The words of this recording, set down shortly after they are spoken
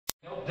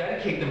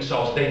dedicate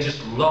themselves. They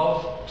just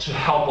love to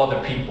help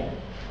other people.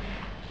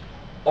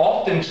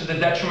 Often to the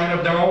detriment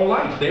of their own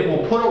life. They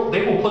will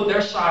put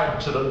their side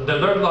to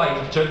their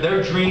life, to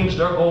their dreams,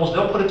 their goals,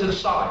 they'll put it to the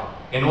side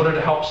in order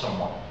to help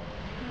someone.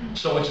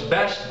 So it's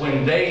best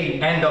when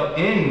they end up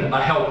in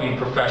a helping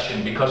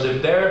profession, because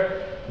if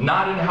they're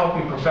not in a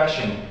helping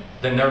profession,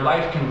 then their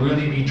life can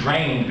really be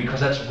drained, because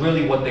that's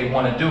really what they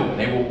want to do.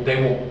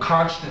 They will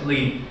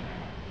constantly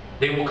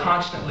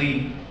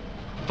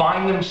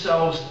find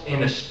themselves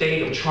in a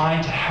state of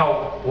trying to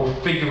help or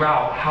figure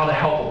out how to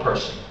help a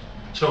person.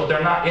 So if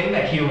they're not in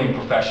the healing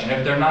profession,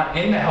 if they're not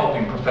in the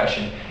helping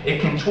profession,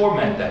 it can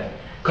torment them.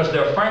 Because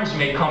their friends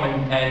may come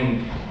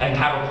and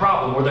have a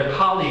problem, or their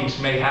colleagues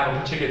may have a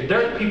particular...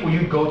 They're the people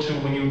you go to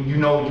when you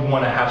know you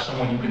want to have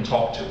someone you can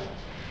talk to.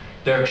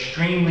 They're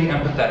extremely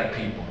empathetic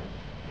people.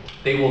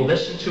 They will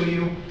listen to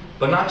you,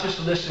 but not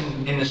just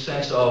listen in the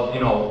sense of,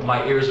 you know,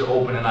 my ears are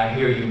open and I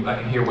hear you,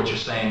 I can hear what you're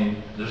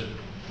saying, there's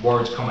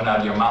words coming out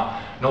of your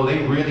mouth. No,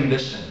 they really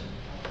listen.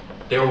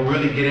 They'll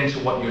really get into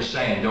what you're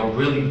saying. They'll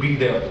really be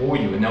there for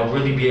you, and they'll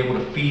really be able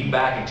to feed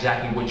back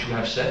exactly what you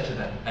have said to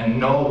them and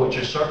know what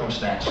your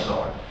circumstances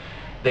are.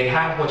 They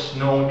have what's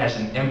known as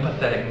an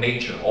empathetic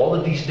nature. All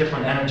of these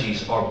different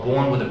energies are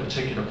born with a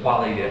particular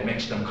quality that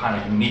makes them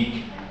kind of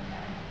unique.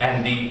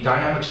 And the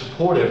dynamic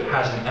supportive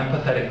has an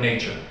empathetic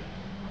nature.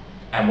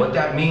 And what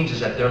that means is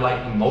that they're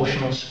like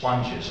emotional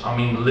sponges. I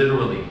mean,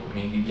 literally. I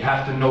mean, you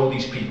have to know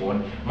these people.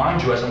 And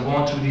mind you, as I'm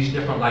going through these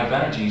different life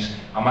energies,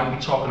 I might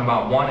be talking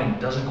about one and it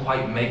doesn't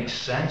quite make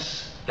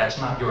sense. That's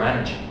not your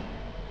energy.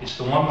 It's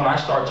the one when I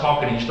start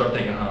talking and you start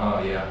thinking,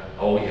 oh yeah,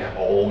 oh yeah,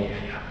 oh yeah,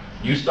 yeah.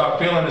 You start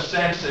feeling the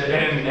sense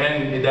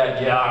and that,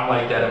 yeah, I'm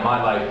like that in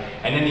my life.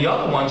 And then the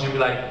other ones, you'll be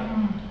like,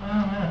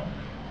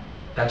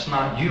 that's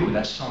not you,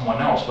 that's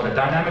someone else. But a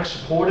dynamic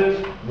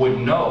supportive would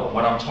know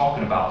what I'm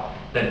talking about.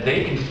 That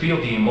they can feel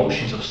the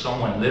emotions of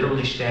someone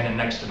literally standing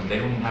next to them. They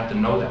don't even have to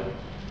know them.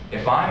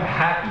 If I'm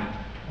happy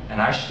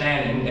and I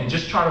stand and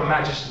just try to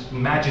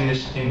imagine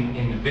this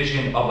in the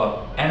vision of an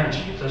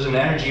energy. If there's an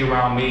energy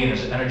around me and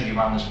there's an energy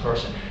around this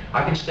person,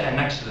 I can stand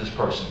next to this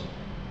person.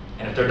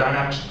 And if they're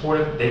dynamic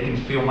supportive, they can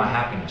feel my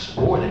happiness,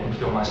 or they can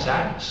feel my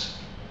sadness,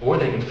 or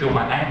they can feel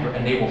my anger,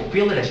 and they will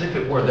feel it as if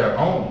it were their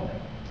own.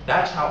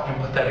 That's how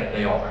empathetic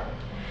they are.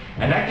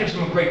 And that gives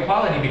them a great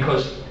quality,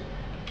 because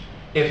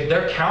if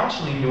they're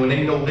counseling you and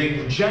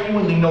they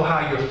genuinely know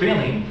how you're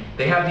feeling,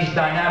 they have these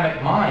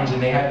dynamic minds and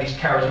they have these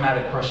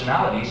charismatic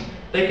personalities,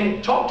 they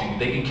can talk to you,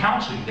 they can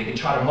counsel you, they can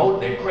try to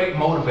motivate. They're great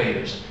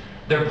motivators.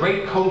 They're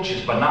great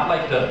coaches, but not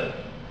like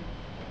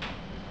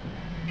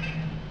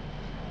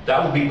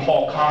that would be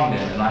Paul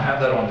Congdon, and I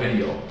have that on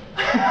video.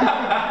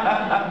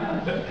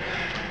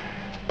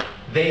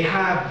 They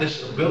have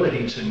this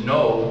ability to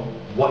know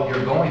what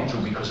you're going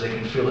through because they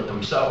can feel it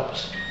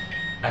themselves.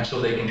 And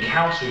so they can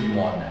counsel you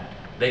on that.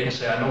 They can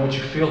say, I know what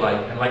you feel like,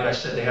 and like I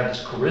said, they have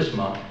this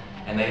charisma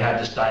and they have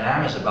this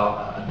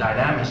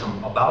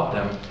dynamism about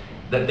them,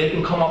 that they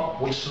can come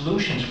up with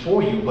solutions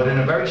for you, but in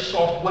a very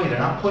soft way. They're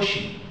not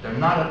pushy. They're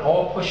not at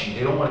all pushy.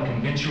 They don't want to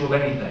convince you of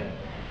anything.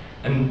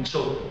 And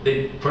so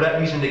for that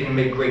reason, they can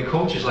make great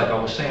coaches, like I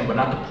was saying, but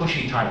not the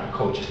pushy type of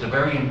coaches. The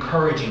very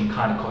encouraging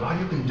kind of coach.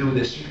 Oh, you can do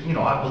this. You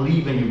know, I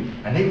believe in you.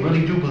 And they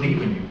really do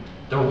believe in you.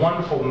 They're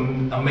wonderful,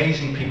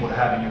 amazing people to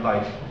have in your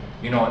life.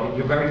 You know,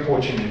 you're very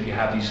fortunate if you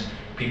have these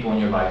people in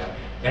your life.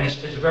 And it's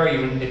very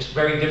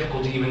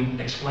difficult to even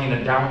explain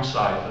a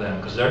downside for them,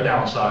 because their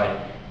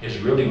downside is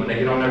really, when they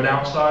get on their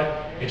downside,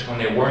 it's when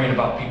they're worrying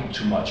about people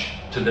too much,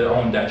 to their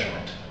own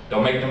detriment.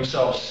 They'll make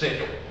themselves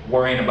sick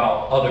worrying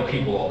about other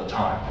people all the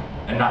time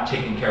and not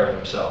taking care of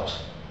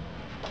themselves.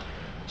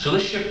 So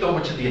let's shift over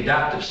to the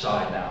adaptive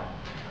side now.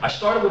 I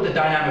started with the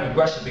dynamic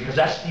aggressive because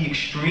that's the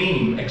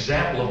extreme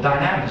example of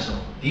dynamism.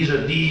 These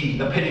are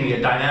the epitome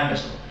of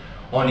dynamism.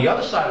 On the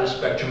other side of the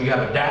spectrum, you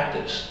have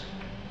adaptives.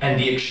 And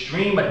the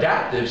extreme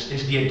adaptives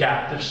is the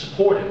adaptive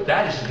supportive.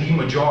 That is the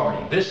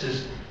majority. This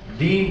is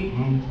the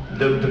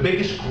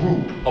biggest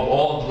group of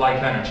all of the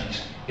life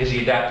energies, is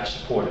the adaptive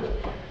supportive.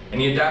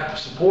 And the adaptive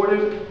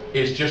supportive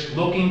is just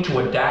looking to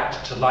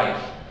adapt to life.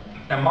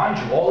 And mind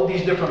you, all of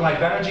these different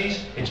life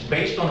energies, it's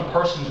based on the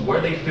person's where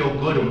they feel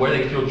good and where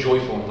they feel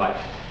joyful in life.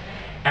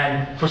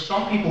 And for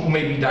some people who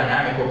may be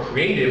dynamic or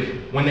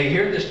creative, when they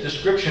hear this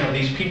description of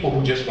these people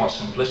who just want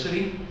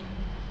simplicity,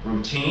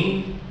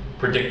 routine,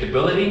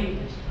 predictability,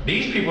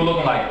 these people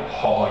looking like,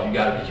 oh, you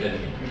gotta be kidding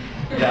me.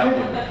 That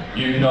would,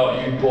 you know,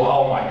 you go,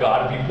 oh my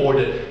God, I'd be bored.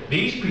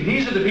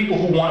 These are the people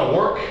who want to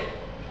work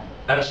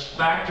at a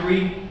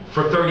factory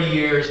for 30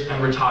 years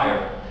and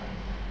retire.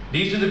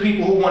 These are the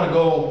people who want to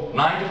go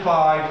 9 to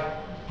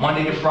 5,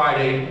 Monday to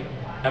Friday,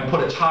 and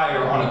put a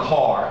tire on a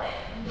car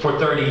for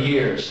 30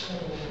 years.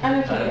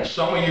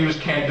 Some of you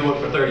can't do it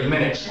for 30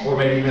 minutes, or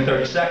maybe even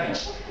 30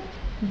 seconds.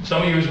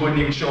 Some of you wouldn't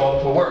even show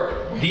up for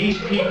work. These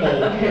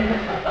people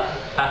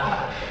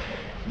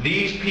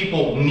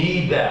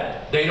need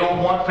that. They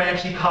don't want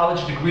fancy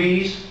college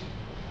degrees.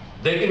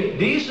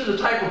 These are the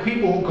type of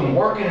people who can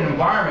work in an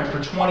environment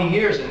for 20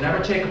 years and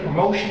never take a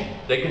promotion.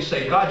 They can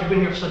say, God, you've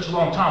been here for such a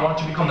long time, why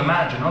don't you become the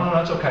manager? No, no,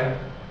 that's okay.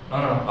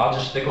 I'll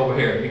just stick over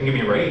here. You can give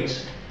me a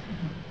raise.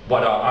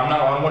 But I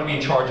don't want to be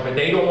in charge of it.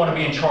 They don't want to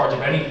be in charge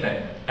of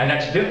anything. And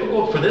that's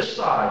difficult for this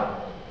side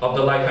of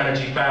the life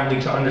energy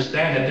family to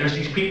understand, that there's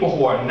these people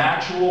who are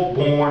natural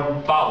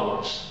born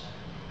followers.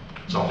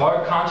 It's a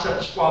hard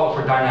concept to swallow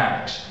for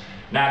dynamics.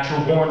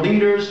 Natural born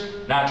leaders,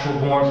 natural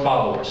born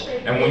followers.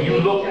 And when you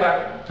look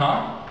back,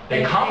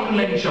 they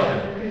complement each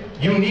other.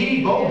 You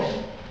need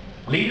both.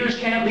 Leaders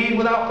can't lead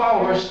without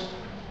followers.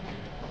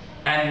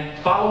 And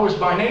followers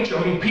by nature,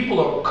 I mean,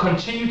 people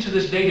continue to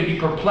this day to be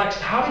perplexed.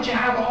 How did you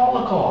have a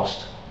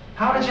Holocaust?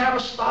 How did you have a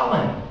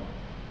Stalin?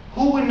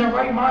 Who in their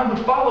right mind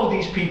would follow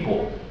these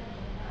people?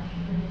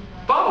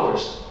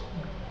 Followers.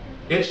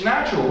 It's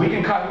natural. We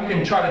can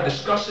try to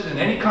discuss it in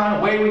any kind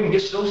of way. We can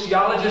get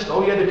sociologists.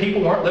 Oh yeah, the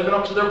people weren't living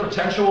up to their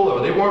potential,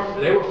 or they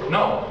were.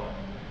 No.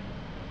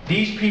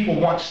 These people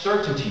want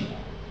certainty.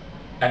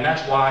 And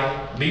that's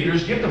why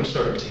leaders give them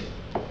certainty.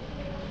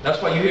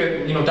 That's why you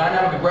hear,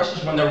 dynamic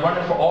aggressors, when they're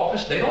running for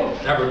office, they don't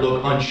ever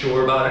look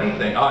unsure about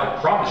anything. I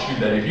promise you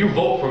that if you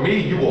vote for me,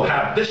 you will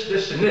have this,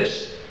 this, and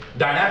this.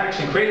 Dynamics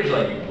and creators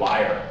are like, you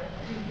liar.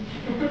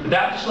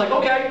 That's just like,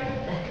 okay,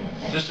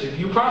 just if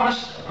you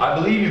promise, I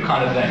believe you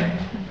kind of thing.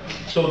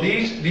 So but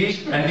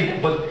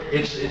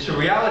it's a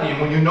reality.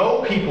 And when you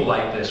know people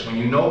like this,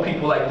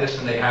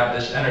 and they have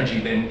this energy,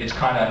 then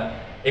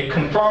it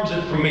confirms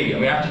it for me. I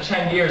mean, after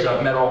 10 years,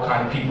 I've met all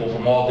kind of people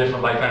from all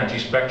different life energy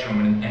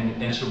spectrum,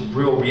 and it's a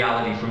real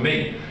reality for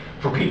me.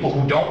 For people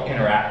who don't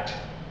interact,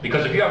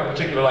 because if you have a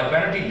particular life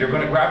energy, you're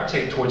going to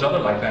gravitate towards other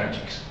life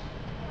energies.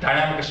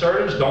 Dynamic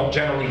assertives don't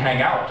generally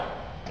hang out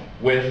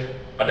with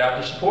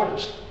adaptive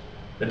supporters.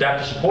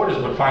 Adaptive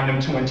supporters would find them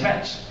too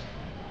intense.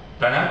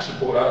 Dynamic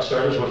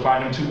assertives would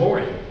find them too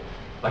boring.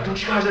 Like, don't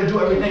you guys ever do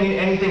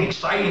anything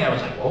exciting? I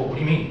was like, oh, what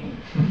do you mean?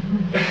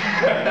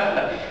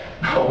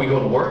 No, we go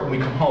to work and we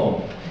come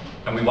home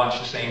and we watch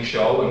the same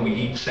show and we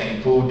eat the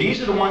same food.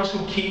 These are the ones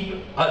who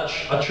keep a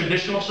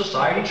traditional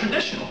society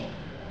traditional.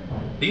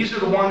 These are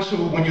the ones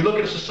who, when you look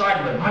at a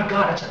society, like, my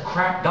God, it's a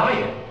crap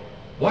diet.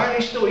 Why are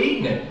they still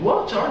eating it?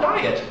 Well, it's our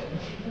diet.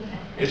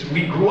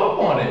 We grew up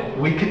on it.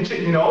 We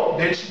continue,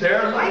 it's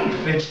their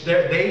life.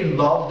 They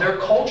love their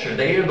culture.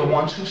 They are the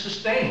ones who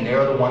sustain. They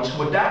are the ones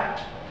who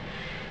adapt.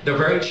 They're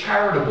very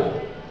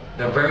charitable.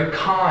 They're very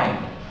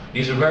kind.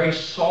 These are very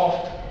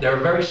soft. They're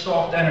very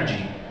soft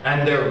energy,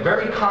 and they're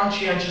very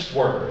conscientious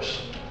workers.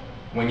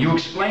 When you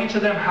explain to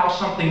them how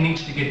something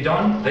needs to get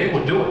done, they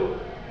will do it.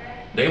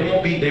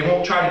 They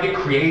won't try to get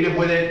creative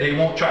with it. They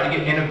won't try to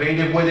get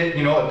innovative with it.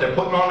 If they're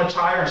putting on a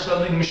tire and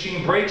suddenly the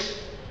machine breaks,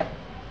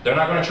 they're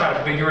not going to try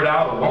to figure it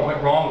out or what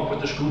went wrong or put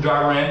the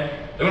screwdriver in.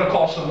 They're going to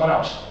call someone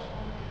else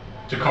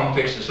to come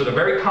fix it. So they're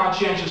very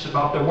conscientious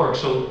about their work.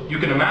 So you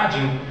can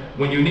imagine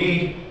when you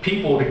need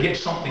people to get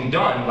something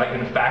done, like in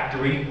a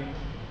factory,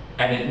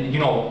 and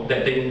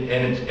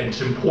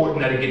it's important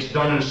that it gets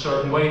done in a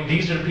certain way.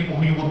 These are the people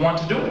who you would want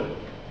to do it,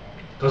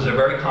 because they're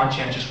very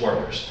conscientious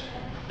workers.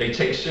 They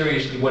take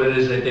seriously what it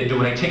is that they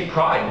do, and they take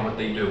pride in what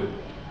they do.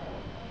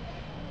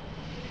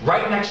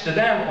 Right next to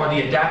them are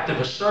the adaptive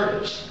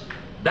assertives.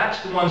 That's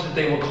the ones that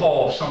they would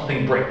call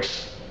something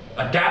breaks.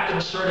 Adaptive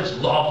assertives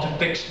love to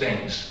fix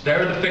things.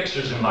 They're the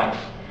fixers in life.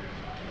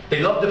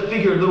 They love to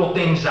figure little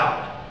things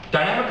out.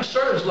 Dynamic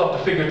assertives love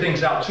to figure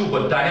things out too,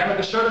 but dynamic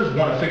assertives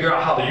want to figure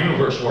out how the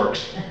universe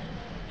works.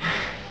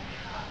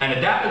 An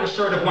adaptive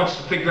assertive wants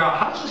to figure out,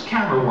 how does this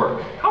camera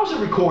work? How is it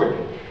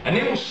recording? And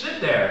they will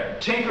sit there,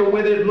 tinker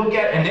with it, look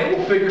at it, and they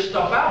will figure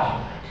stuff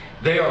out.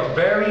 They are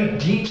very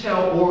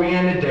detail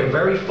oriented, they're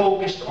very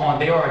focused on,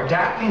 they are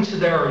adapting to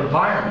their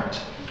environment.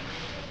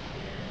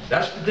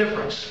 That's the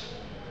difference.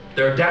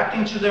 They're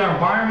adapting to their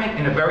environment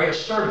in a very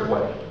assertive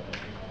way.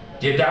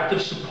 The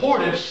adaptive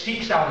supportive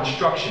seeks out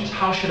instructions.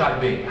 How should I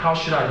be? How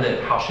should I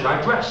live? How should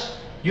I dress?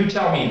 You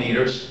tell me,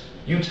 leaders.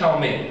 You tell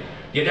me.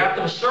 The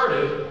adaptive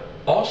assertive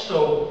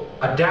also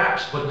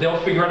adapts, but they'll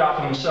figure it out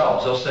for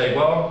themselves. They'll say,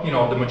 well,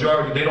 the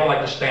majority, they don't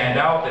like to stand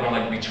out. They don't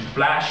like to be too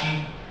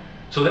flashy.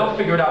 So they'll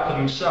figure it out for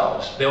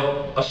themselves.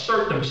 They'll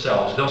assert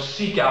themselves. They'll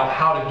seek out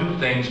how to do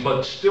things,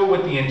 but still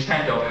with the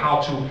intent of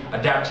how to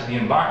adapt to the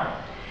environment.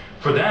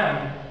 For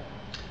them,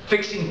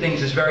 fixing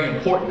things is very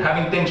important.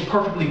 Having things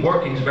perfectly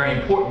working is very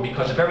important,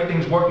 because if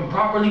everything's working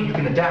properly, you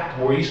can adapt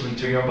more easily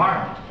to your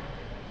environment.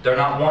 They're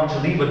not one to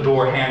leave a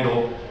door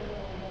handle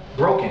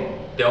broken.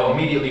 They'll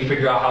immediately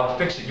figure out how to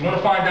fix it. You want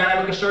to find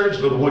dynamic assertives?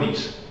 Go to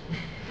Woody's.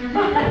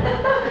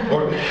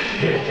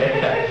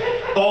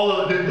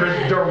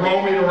 They're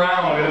roaming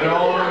around and they're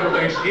all over the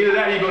place. Either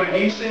that or you go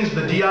to Easton's,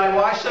 the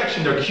DIY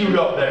section, they're queued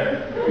up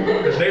there.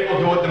 Because they will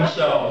do it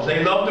themselves.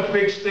 They love to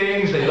fix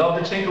things, they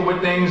love to tinker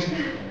with things.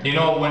 When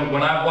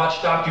I watch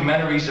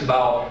documentaries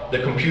about the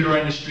computer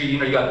industry, you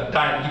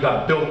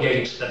got Bill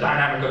Gates, the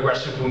dynamic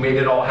aggressor who made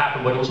it all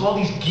happen, but it was all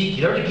these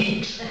they're the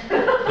geeks.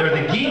 They're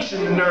the geeks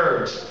and the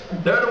nerds.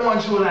 They're the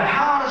ones who are like,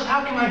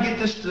 how can I get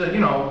this to,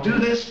 do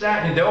this,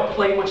 that, and they'll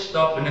play with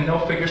stuff and then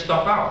they'll figure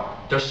stuff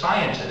out. They're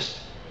scientists.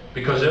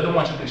 because they're the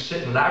ones who can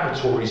sit in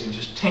laboratories and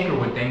just tinker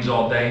with things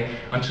all day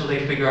until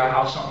they figure out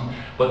how something,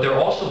 but they're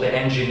also the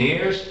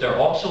engineers, they're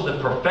also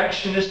the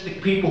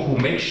perfectionistic people who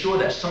make sure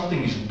that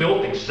something is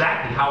built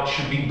exactly how it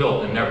should be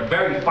built, and they're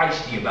very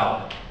feisty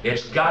about it.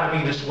 It's got to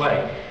be this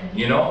way,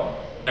 you know?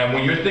 And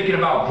when you're thinking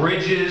about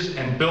bridges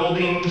and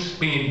buildings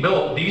being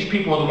built, these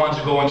people are the ones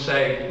who go and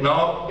say,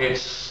 no, it's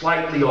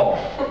slightly off.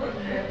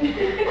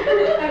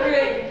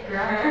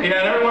 Yeah, and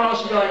everyone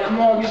else will be like, come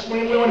on,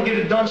 we want to get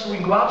it done so we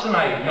can go out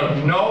tonight.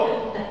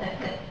 No,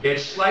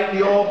 it's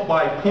slightly off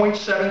by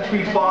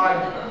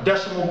 0.735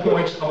 decimal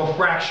points of a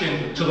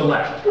fraction to the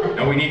left.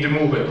 And we need to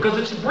move it because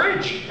it's a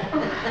bridge.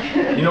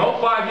 You know,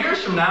 5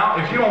 years from now,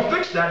 if you don't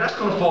fix that, that's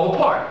going to fall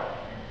apart.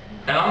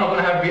 And I'm not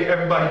going to have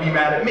everybody be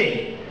mad at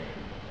me.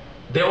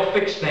 They'll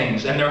fix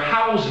things, and their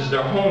houses,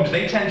 their homes,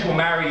 they tend to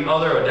marry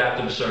other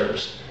adaptive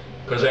assertives.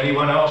 Because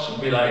anyone else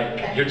would be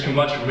like, you're too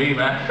much for me,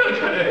 man.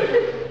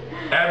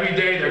 Every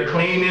day they're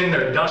cleaning,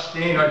 they're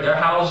dusting, their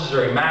houses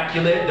are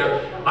immaculate.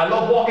 I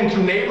love walking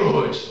through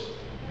neighborhoods,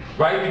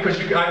 right? Because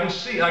I can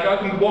see, like I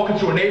can walk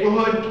into a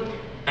neighborhood,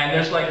 and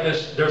there's like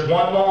there's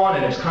one lawn,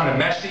 and it's kind of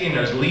messy, and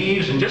there's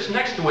leaves, and just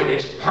next to it,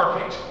 it's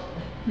perfect.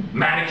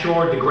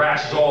 Manicured, the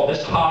grass is all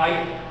this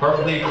high,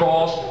 perfectly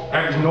across,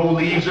 there's no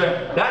leaves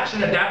there. That's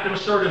an adaptive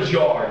assertive's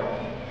yard.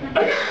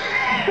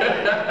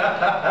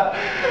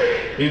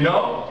 You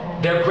know?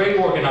 They're great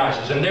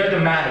organizers, and they're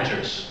the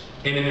managers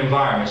in an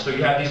environment. So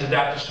you have these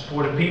adaptive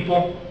supportive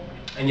people,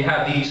 and you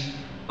have these,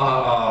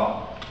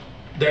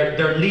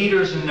 they're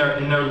leaders in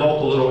their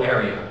local little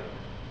area.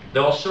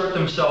 They'll assert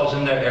themselves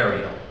in their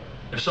area.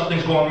 If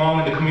something's going wrong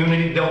in the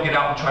community, they'll get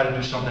out and try to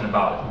do something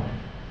about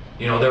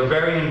it. You know, they're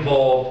very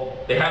involved.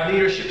 They have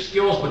leadership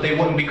skills, but they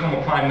wouldn't become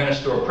a prime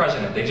minister or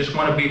president. They just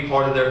want to be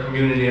part of their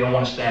community. They don't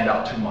want to stand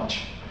out too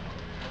much.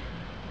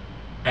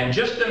 And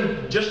just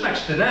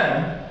next to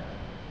them,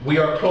 we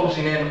are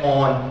closing in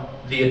on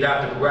the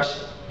adaptive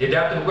aggressive. The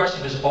adaptive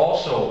aggressive is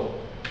also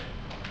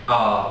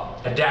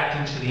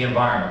adapting to the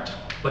environment.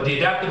 But the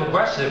adaptive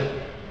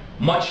aggressive,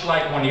 much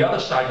like on the other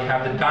side, you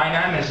have the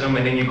dynamism,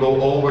 and then you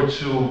go over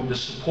to the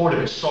supportive,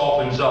 it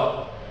softens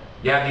up.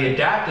 You have the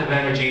adaptive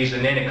energies,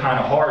 and then it kind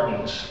of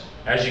hardens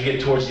as you get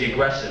towards the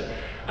aggressive.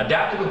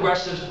 Adaptive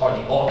aggressives are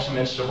the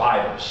ultimate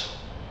survivors.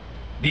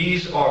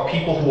 These are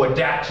people who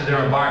adapt to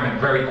their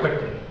environment very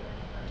quickly.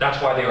 That's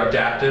why they are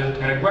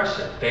adaptive and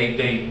aggressive.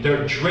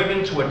 They're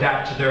driven to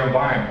adapt to their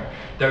environment.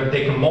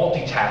 They can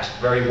multitask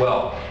very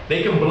well.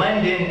 They can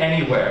blend in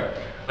anywhere.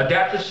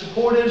 Adaptive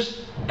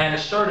supportives and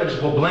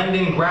assertives will blend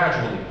in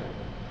gradually.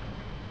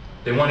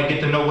 They want to get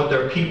to know what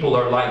their people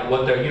are like,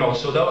 what they're, you know,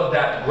 so they'll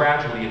adapt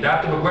gradually.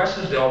 Adaptive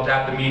aggressives, they'll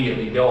adapt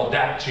immediately. They'll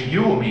adapt to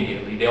you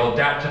immediately. They'll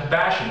adapt to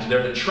fashions.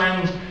 They're the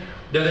trends.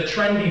 They're the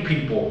trendy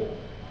people.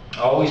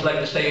 I always like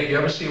to say, if you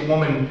ever see a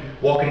woman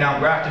walking down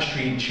Grafton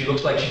Street and she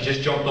looks like she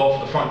just jumped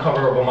off the front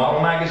cover of a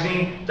model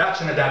magazine,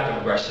 that's an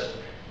adaptive aggressive.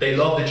 They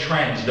love the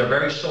trends. They're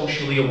very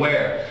socially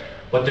aware.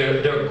 But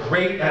they're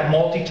great at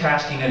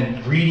multitasking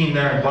and reading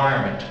their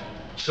environment.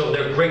 So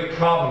they're great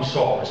problem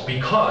solvers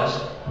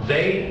because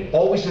they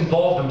always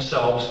involve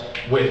themselves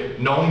with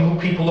knowing who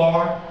people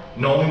are,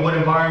 knowing what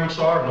environments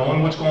are,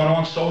 knowing what's going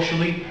on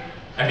socially.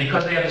 And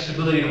because they have this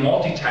ability to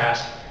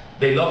multitask,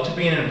 they love to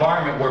be in an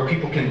environment where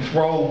people can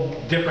throw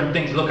different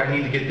things. Look, I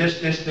need to get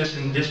this,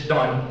 and this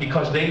done,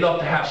 because they love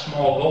to have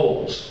small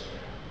goals.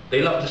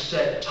 They love to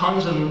set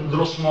tons of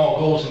little small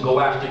goals and go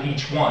after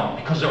each one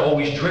because they're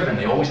always driven.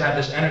 They always have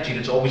this energy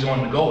that's always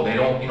on the go. They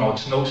don't, you know,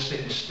 it's no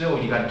sitting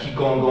still. You got to keep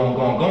going.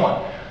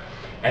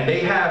 And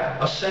they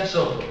have a sense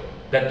of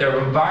that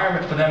their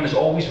environment for them is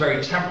always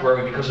very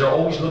temporary because they're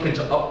always looking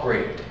to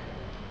upgrade.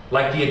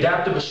 Like the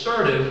adaptive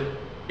assertive,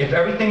 if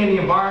everything in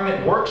the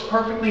environment works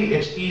perfectly,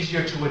 it's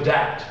easier to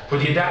adapt. For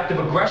the adaptive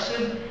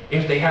aggressive,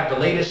 if they have the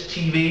latest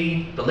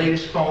TV, the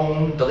latest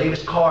phone, the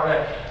latest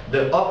car,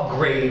 the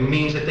upgrade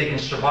means that they can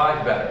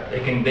survive better.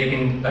 They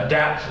can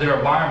adapt to their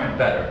environment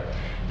better.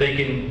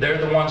 They're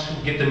the ones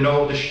who get to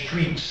know the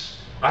streets.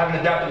 I have an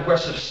adaptive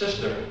aggressive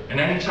sister, and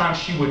anytime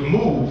she would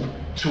move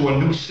to a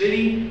new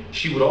city,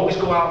 she would always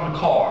go out in the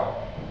car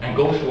and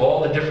go through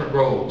all the different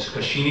roads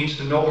because she needs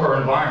to know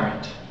her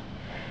environment.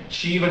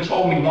 She even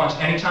told me once,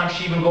 anytime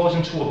she even goes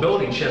into a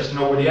building, she has to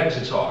know where the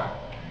exits are.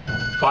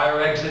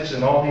 Fire exits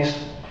and all these,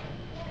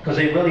 because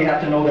they really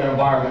have to know their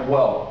environment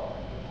well.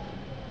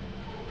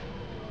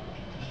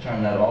 Just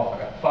turn that off,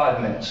 I got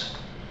 5 minutes.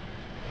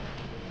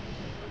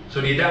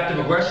 So the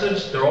adaptive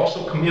aggressives, they're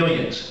also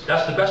chameleons.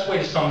 That's the best way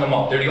to sum them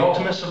up. They're the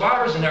ultimate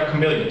survivors and they're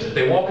chameleons.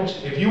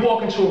 If you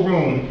walk into a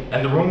room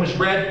and the room is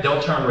red,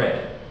 they'll turn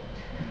red.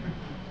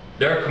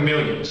 They're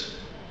chameleons.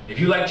 If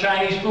you like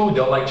Chinese food,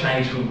 they'll like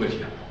Chinese food with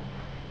you.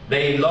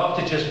 They love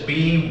to just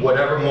be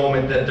whatever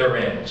moment that they're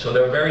in. So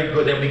they're very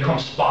good. They become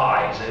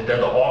spies. They're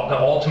the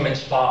ultimate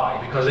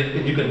spy because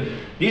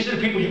these are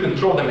the people you can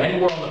throw them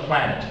anywhere on the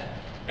planet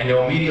and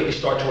they'll immediately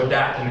start to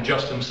adapt and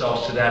adjust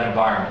themselves to that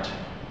environment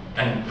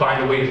and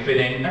find a way to fit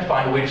in and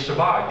find a way to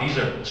survive. These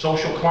are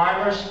social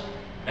climbers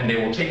and they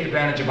will take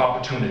advantage of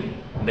opportunity.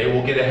 They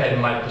will get ahead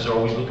in life because they're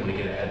always looking to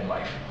get ahead in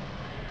life.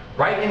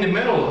 Right in the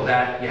middle of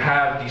that, you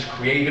have these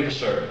creative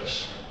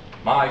assertives,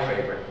 my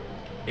favorite.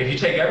 If you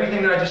take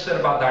everything that I just said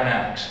about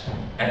dynamics,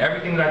 and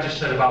everything that I just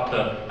said about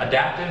the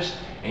adaptives,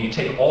 and you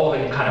take all of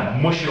it and kind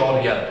of mush it all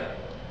together,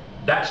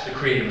 that's the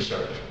creative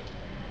assertive.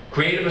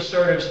 Creative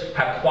assertives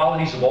have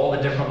qualities of all the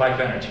different life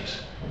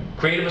energies.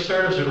 Creative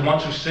assertives are the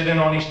ones who sit in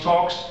on these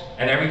talks,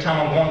 and every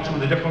time I'm going through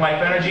the different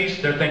life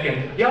energies, they're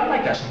thinking, yeah, I'm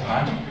like that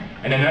sometimes.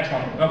 And then the next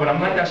one, no, but I'm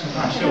like that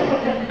sometimes too.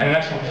 And the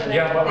next one,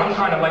 yeah, but I'm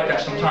kind of like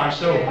that sometimes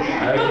too.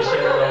 I just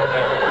say that all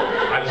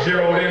day. I've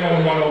zeroed in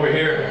on one over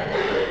here.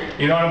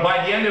 You know, and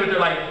by the end of it, they're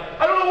like,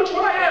 I don't know which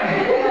one I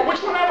am.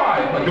 Which one am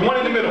I? Like the one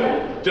in the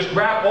middle. Just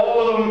grab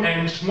all of them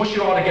and smush it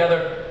all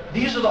together.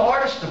 These are the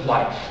artists of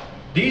life.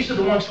 These are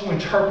the ones who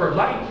interpret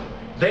life.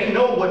 They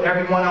know what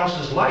everyone else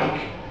is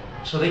like,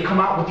 so they come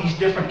out with these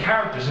different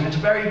characters, and it's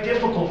very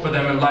difficult for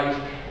them in life,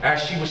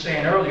 as she was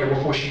saying earlier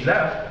before she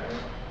left.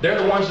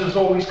 They're the ones that's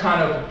always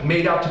kind of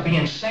made out to be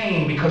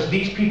insane because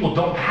these people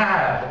don't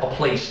have a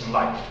place in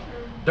life.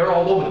 They're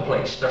all over the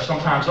place. They're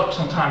sometimes up,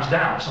 sometimes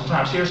down,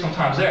 sometimes here,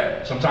 sometimes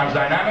there, sometimes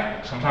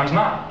dynamic, sometimes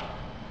not.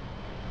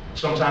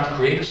 Sometimes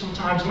creative,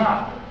 sometimes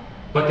not.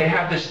 But they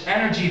have this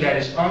energy that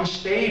is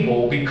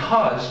unstable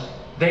because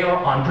they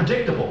are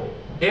unpredictable.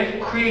 If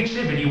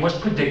creativity was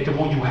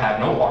predictable, you have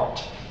no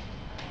art.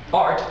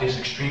 Art is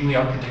extremely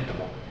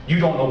unpredictable. You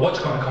don't know what's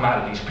going to come out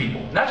of these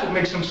people. And that's what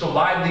makes them so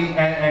lively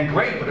and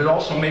great, but it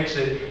also makes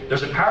it,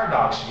 there's a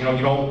paradox. You know,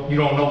 you don't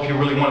know if you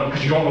really want it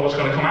because you don't know what's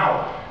going to come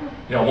out.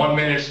 You know, 1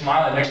 minute it's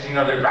smiling, next thing you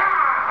know, they're,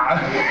 ah!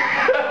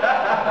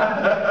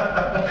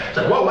 It's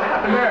like, whoa, what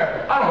happened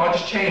there? I don't know, I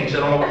just changed, I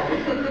don't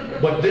know.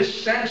 But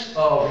this sense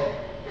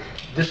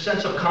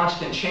of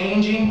constant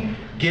changing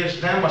gives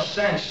them a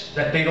sense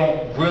that they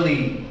don't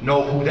really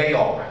know who they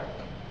are.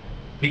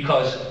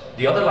 Because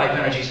the other life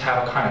energies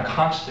have a kind of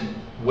constant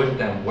with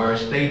them,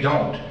 whereas they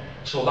don't.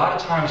 So a lot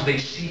of times they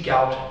seek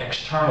out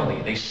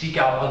externally. They seek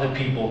out other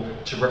people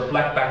to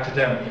reflect back to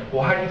them.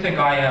 Well, how do you think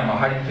I am? Or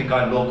how do you think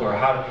I look? Or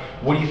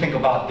what do you think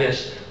about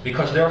this?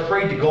 Because they're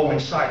afraid to go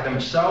inside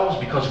themselves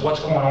because what's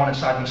going on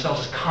inside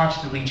themselves is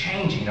constantly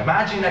changing.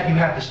 Imagine that you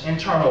have this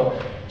internal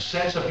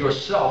sense of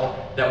yourself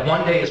that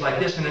one day is like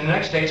this and the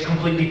next day it's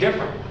completely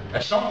different.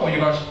 At some point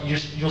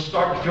you'll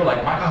start to feel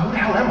like, my God, who the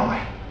hell am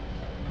I?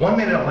 1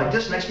 minute I'm like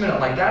this, next minute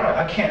I'm like that.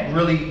 I can't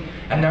really,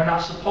 and they're not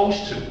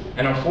supposed to.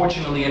 And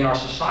unfortunately in our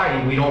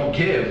society, we don't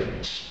give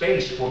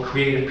space for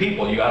creative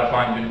people. You gotta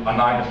find a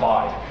 9 to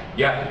 5.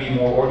 You have to be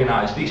more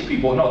organized. These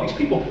people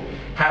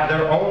have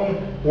their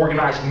own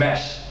organized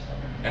mess,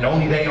 and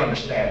only they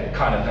understand it,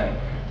 kind of thing.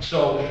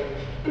 So,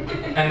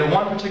 and the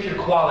one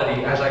particular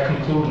quality, as I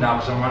conclude now,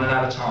 because I'm running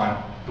out of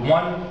time, the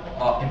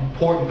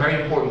one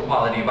very important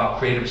quality about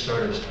creative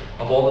assertives,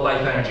 of all the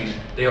life energies,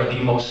 they are the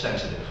most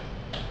sensitive.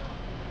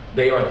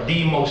 They are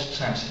the most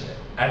sensitive.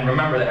 And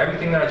remember that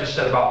everything that I just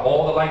said about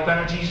all the life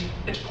energies,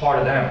 it's part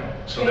of them.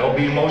 So they'll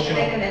be emotional.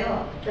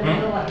 They're the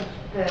middle ones.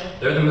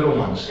 They're the middle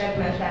ones.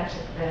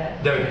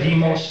 They're the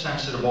most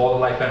sensitive of all the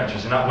life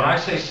energies. And when I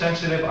say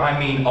sensitive, I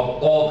mean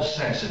of all the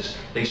senses.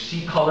 They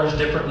see colors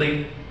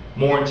differently,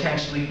 more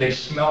intensely. They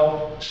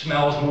smell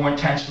smells more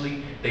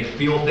intensely. They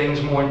feel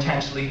things more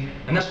intensely.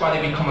 And that's why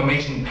they become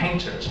amazing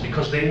painters,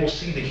 because they will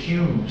see the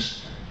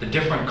hues, the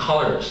different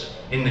colors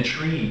in the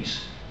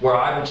trees. Where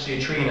I would see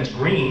a tree and it's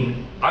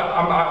green.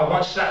 I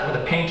once sat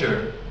with a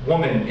painter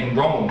woman in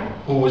Rome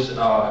who was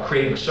a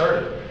creative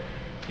assertive.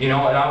 You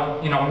know,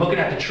 and I'm looking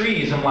at the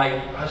trees. I'm like,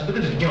 look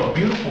at this,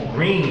 beautiful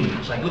green.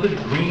 It's like, look at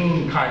the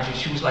green kind of.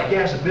 She was like,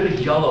 yeah, it's a bit of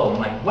yellow. I'm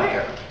like,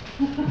 where?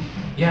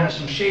 Yeah, there's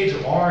some shades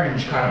of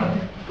orange kind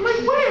of. I'm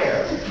like,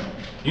 where?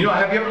 You know,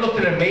 have you ever looked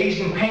at an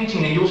amazing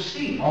painting and you'll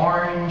see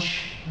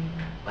orange,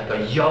 like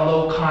a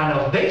yellow kind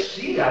of. They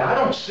see that. I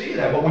don't see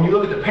that. But when you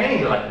look at the painting,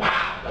 you're like,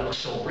 wow, that looks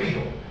so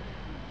real.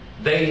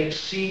 They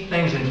see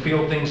things and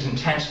feel things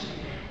intensely,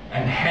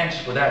 and hence,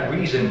 for that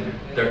reason,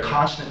 they're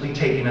constantly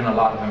taking in a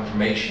lot of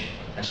information,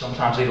 and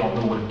sometimes they don't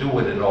know what to do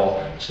with it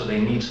all, so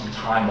they need some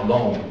time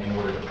alone in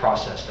order to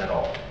process that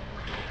all.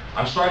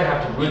 I'm sorry to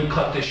have to really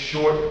cut this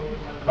short.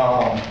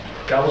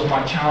 That was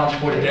my challenge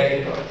for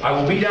today. I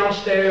will be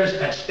downstairs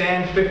at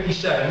stand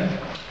 57.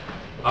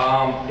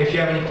 If you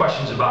have any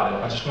questions about it,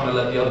 I just want to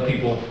let the other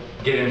people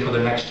get in for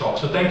their next talk.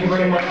 So thank you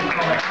very much for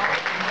coming.